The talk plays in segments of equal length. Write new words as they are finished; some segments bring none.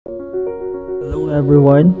Hello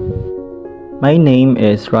everyone, my name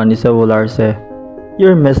is Ronnie Savularse,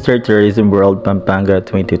 your Mr. Tourism World Pampanga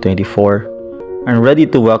 2024, and ready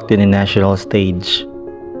to walk to the national stage.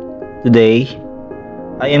 Today,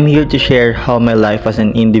 I am here to share how my life as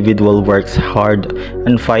an individual works hard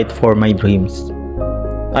and fight for my dreams.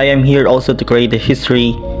 I am here also to create a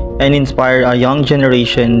history and inspire a young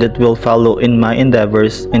generation that will follow in my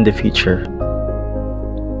endeavors in the future.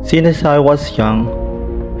 Since I was young,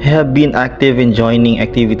 I have been active in joining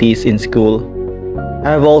activities in school. I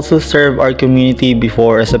have also served our community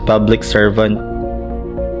before as a public servant.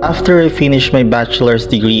 After I finished my bachelor's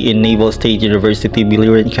degree in Naval State University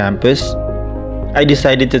Biliran campus, I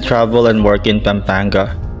decided to travel and work in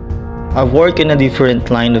Pampanga. I work in a different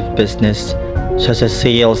line of business, such as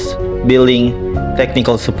sales, billing,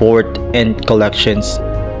 technical support, and collections.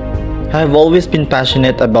 I have always been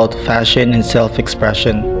passionate about fashion and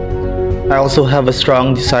self-expression. I also have a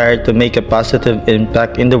strong desire to make a positive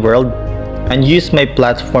impact in the world and use my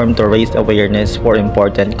platform to raise awareness for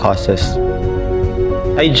important causes.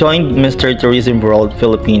 I joined Mr. Tourism World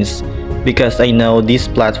Philippines because I know this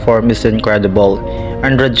platform is incredible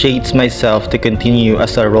and radiates myself to continue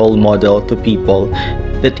as a role model to people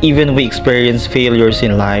that even we experience failures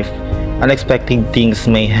in life, unexpected things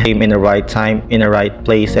may happen in the right time, in the right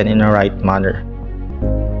place, and in the right manner.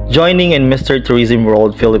 Joining in Mr. Tourism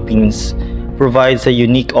World Philippines provides a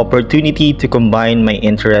unique opportunity to combine my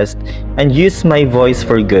interest and use my voice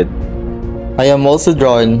for good. I am also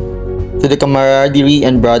drawn to the camaraderie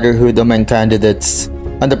and brotherhood among candidates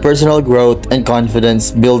and the personal growth and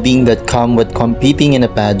confidence building that come with competing in a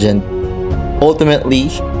pageant.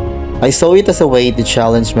 Ultimately, I saw it as a way to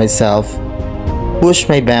challenge myself, push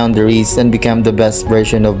my boundaries, and become the best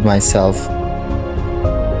version of myself.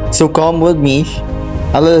 So come with me,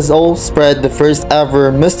 and let us all spread the first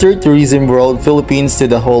ever Mr. Tourism World Philippines to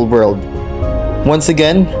the whole world. Once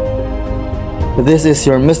again, this is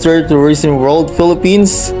your Mr. Tourism World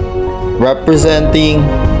Philippines representing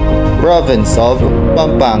province of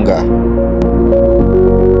Pampanga.